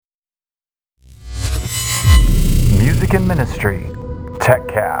Music and Ministry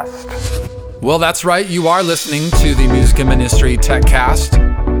TechCast. Well, that's right. You are listening to the Music and Ministry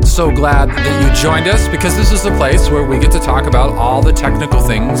TechCast. So glad that you joined us, because this is the place where we get to talk about all the technical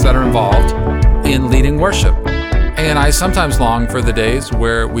things that are involved in leading worship. And I sometimes long for the days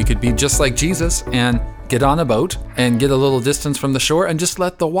where we could be just like Jesus and get on a boat and get a little distance from the shore and just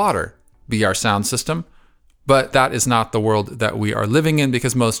let the water be our sound system. But that is not the world that we are living in,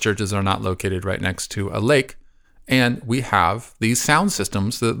 because most churches are not located right next to a lake. And we have these sound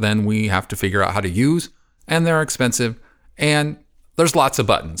systems that then we have to figure out how to use, and they're expensive, and there's lots of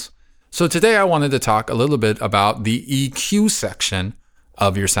buttons. So today I wanted to talk a little bit about the EQ section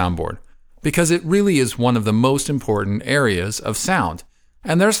of your soundboard, because it really is one of the most important areas of sound.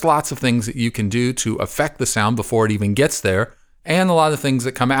 And there's lots of things that you can do to affect the sound before it even gets there, and a lot of things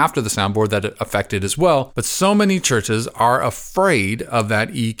that come after the soundboard that affect it as well. But so many churches are afraid of that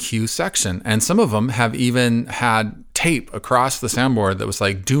EQ section. And some of them have even had tape across the soundboard that was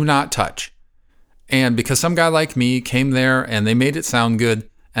like, do not touch. And because some guy like me came there and they made it sound good,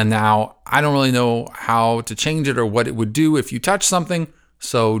 and now I don't really know how to change it or what it would do if you touch something,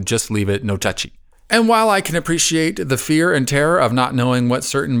 so just leave it no touchy. And while I can appreciate the fear and terror of not knowing what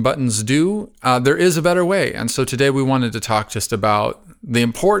certain buttons do, there is a better way. And so today we wanted to talk just about the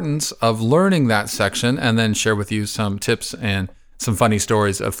importance of learning that section, and then share with you some tips and some funny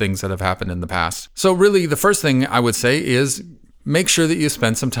stories of things that have happened in the past. So really, the first thing I would say is make sure that you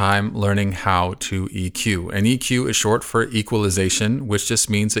spend some time learning how to EQ. And EQ is short for equalization, which just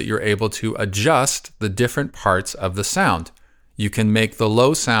means that you're able to adjust the different parts of the sound. You can make the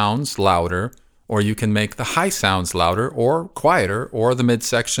low sounds louder, or you can make the high sounds louder or quieter, or the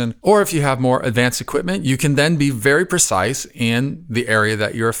midsection. Or if you have more advanced equipment, you can then be very precise in the area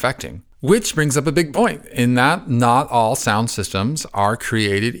that you're affecting. Which brings up a big point in that not all sound systems are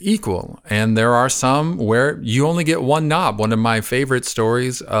created equal. And there are some where you only get one knob. One of my favorite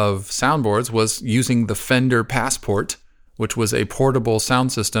stories of soundboards was using the Fender Passport, which was a portable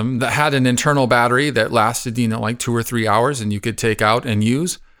sound system that had an internal battery that lasted, like 2 or 3 hours, and you could take out and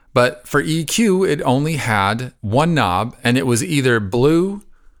use. But for EQ, it only had one knob, and it was either blue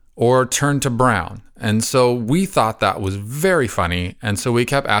or turned to brown. And so we thought that was very funny. And so we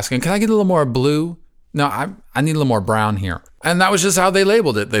kept asking, can I get a little more blue? No, I need a little more brown here. And that was just how they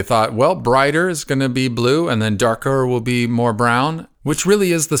labeled it. They thought, well, brighter is going to be blue, and then darker will be more brown, which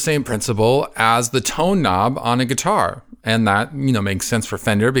really is the same principle as the tone knob on a guitar. And that, makes sense for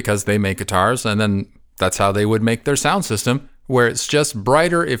Fender because they make guitars, and then that's how they would make their sound system, where it's just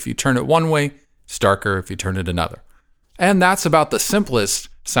brighter if you turn it one way, it's darker if you turn it another. And that's about the simplest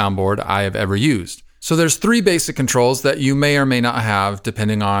soundboard I have ever used. So there's 3 basic controls that you may or may not have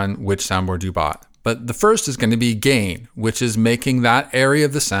depending on which soundboard you bought. But the first is going to be gain, which is making that area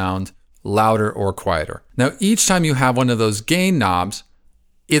of the sound louder or quieter. Now, each time you have one of those gain knobs,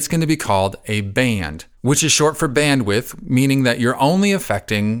 it's going to be called a band, which is short for bandwidth, meaning that you're only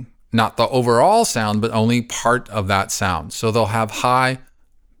affecting not the overall sound, but only part of that sound. So they'll have high,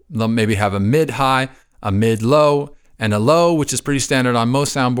 they'll maybe have a mid-high, a mid-low, and a low, which is pretty standard on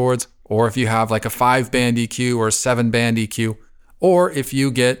most soundboards. Or if you have like a 5-band EQ or a 7-band EQ, or if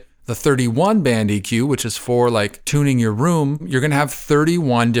you get the 31-band EQ, which is for like tuning your room, you're going to have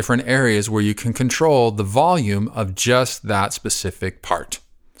 31 different areas where you can control the volume of just that specific part.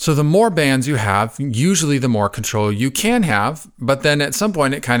 So the more bands you have, usually the more control you can have, but then at some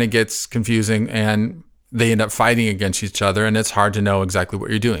point it kind of gets confusing and they end up fighting against each other, and it's hard to know exactly what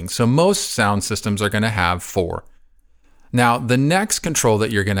you're doing. So most sound systems are going to have 4. Now, the next control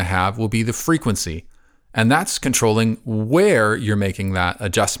that you're going to have will be the frequency, and that's controlling where you're making that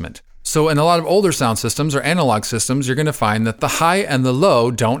adjustment. So in a lot of older sound systems or analog systems, you're going to find that the high and the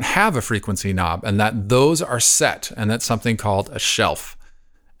low don't have a frequency knob, and that those are set, and that's something called a shelf.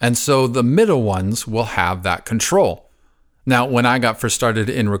 And so the middle ones will have that control. Now, when I got first started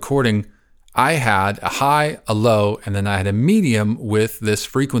in recording, I had a high, a low, and then I had a medium with this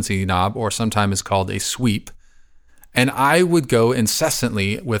frequency knob, or sometimes it's called a sweep. And I would go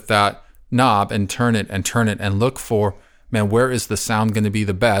incessantly with that knob and turn it and look for, where is the sound going to be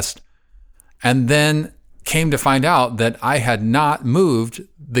the best? And then came to find out that I had not moved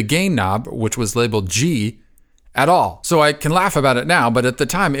the gain knob, which was labeled G, at all. So I can laugh about it now, but at the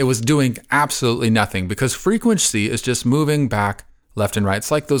time it was doing absolutely nothing, because frequency is just moving back left and right.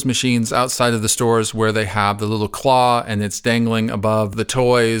 It's like those machines outside of the stores where they have the little claw and it's dangling above the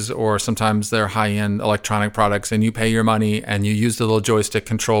toys, or sometimes they're high-end electronic products and you pay your money and you use the little joystick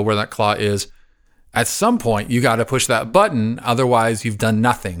control where that claw is. At some point, you got to push that button, otherwise you've done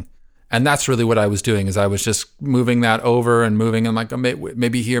nothing. And that's really what I was doing, is I was just moving that over and moving, and like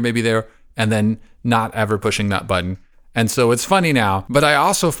maybe here, maybe there, and then not ever pushing that button. And so it's funny now, but I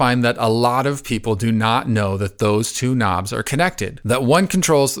also find that a lot of people do not know that those two knobs are connected, that one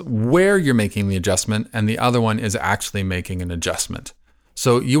controls where you're making the adjustment and the other one is actually making an adjustment.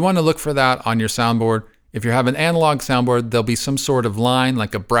 So you want to look for that on your soundboard. If you have an analog soundboard, there'll be some sort of line,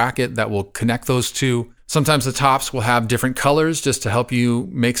 like a bracket that will connect those two. Sometimes the tops will have different colors just to help you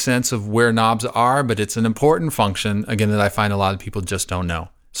make sense of where knobs are, but it's an important function, again, that I find a lot of people just don't know.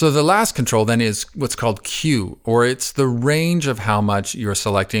 So the last control then is what's called Q, or it's the range of how much you're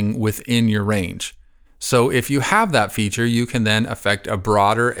selecting within your range. So if you have that feature, you can then affect a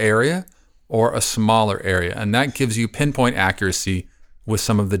broader area or a smaller area, and that gives you pinpoint accuracy with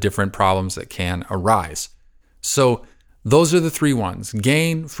some of the different problems that can arise. So those are the three ones: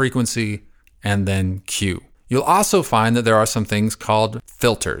 gain, frequency, and then Q. You'll also find that there are some things called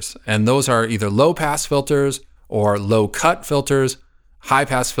filters, and those are either low pass filters or low cut filters, high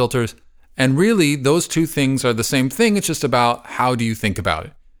pass filters, and really those two things are the same thing. It's just about how do you think about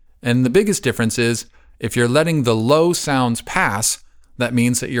it. And the biggest difference is if you're letting the low sounds pass, that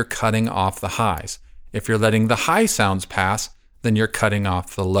means that you're cutting off the highs. If you're letting the high sounds pass, then you're cutting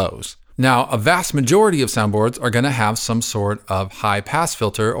off the lows. Now, a vast majority of soundboards are going to have some sort of high pass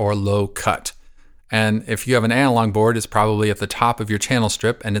filter or low cut. And if you have an analog board, it's probably at the top of your channel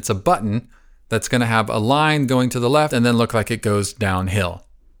strip, and it's a button that's going to have a line going to the left and then look like it goes downhill.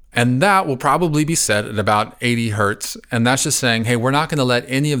 And that will probably be set at about 80 hertz. And that's just saying, hey, we're not going to let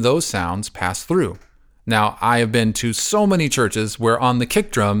any of those sounds pass through. Now, I have been to so many churches where on the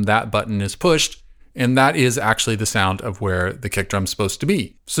kick drum, that button is pushed, and that is actually the sound of where the kick drum's supposed to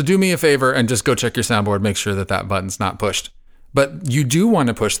be. So do me a favor and just go check your soundboard, make sure that that button's not pushed. But you do want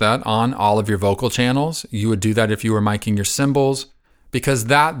to push that on all of your vocal channels. You would do that if you were miking your cymbals, because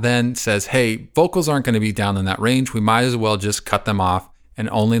that then says, hey, vocals aren't going to be down in that range. We might as well just cut them off and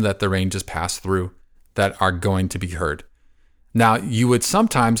only let the ranges pass through that are going to be heard. Now, you would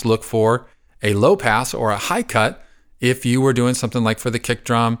sometimes look for a low pass or a high cut if you were doing something like for the kick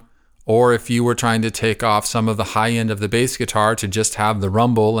drum, or if you were trying to take off some of the high end of the bass guitar to just have the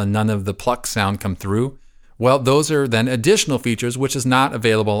rumble and none of the pluck sound come through. Well, those are then additional features, which is not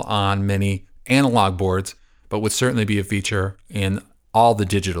available on many analog boards, but would certainly be a feature in all the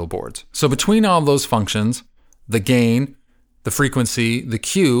digital boards. So between all those functions, the gain, the frequency, the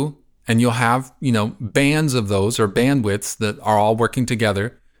Q, and you'll have, bands of those or bandwidths that are all working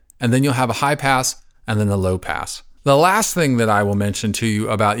together. And then you'll have a high pass and then a low pass. The last thing that I will mention to you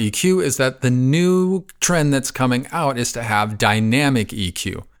about EQ is that the new trend that's coming out is to have dynamic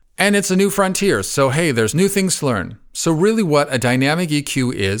EQ. And it's a new frontier. So, hey, there's new things to learn. So really what a dynamic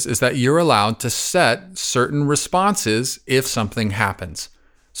EQ is that you're allowed to set certain responses if something happens.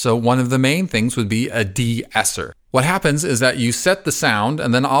 So one of the main things would be a de-esser. What happens is that you set the sound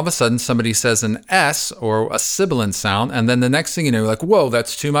and then all of a sudden somebody says an S or a sibilant sound. And then the next thing you know, you're like, whoa,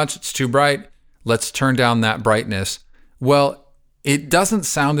 that's too much. It's too bright. Let's turn down that brightness. Well, it doesn't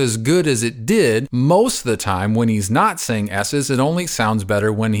sound as good as it did most of the time when he's not saying S's. It only sounds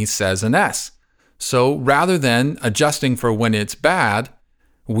better when he says an S. So rather than adjusting for when it's bad,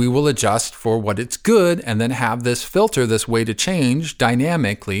 we will adjust for what it's good and then have this filter, this way to change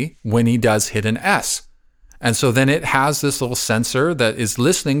dynamically when he does hit an S. And so then it has this little sensor that is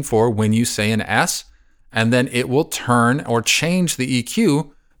listening for when you say an S, and then it will turn or change the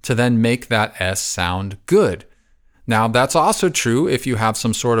EQ to then make that S sound good. Now, that's also true if you have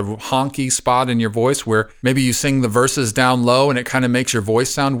some sort of honky spot in your voice where maybe you sing the verses down low and it kind of makes your voice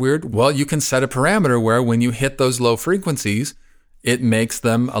sound weird. Well, you can set a parameter where when you hit those low frequencies, it makes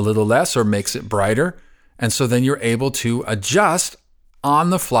them a little less or makes it brighter. And so then you're able to adjust on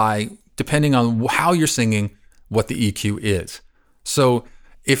the fly, depending on how you're singing, what the EQ is. So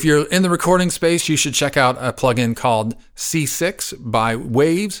if you're in the recording space, you should check out a plugin called C6 by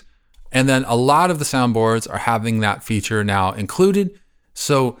Waves. And then a lot of the soundboards are having that feature now included.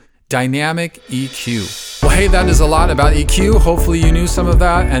 So dynamic EQ. Well, hey, that is a lot about EQ. Hopefully you knew some of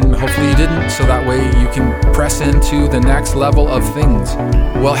that and hopefully you didn't. So that way you can press into the next level of things.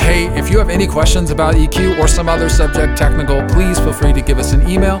 Well, hey, if you have any questions about EQ or some other subject technical, please feel free to give us an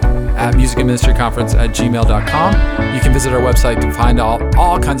email at musicandministryconference@gmail.com. You can visit our website to find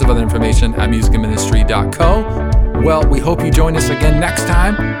all kinds of other information at musicandministry.co. Well, we hope you join us again next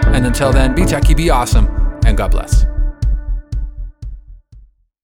time. And until then, be techie, be awesome, and God bless.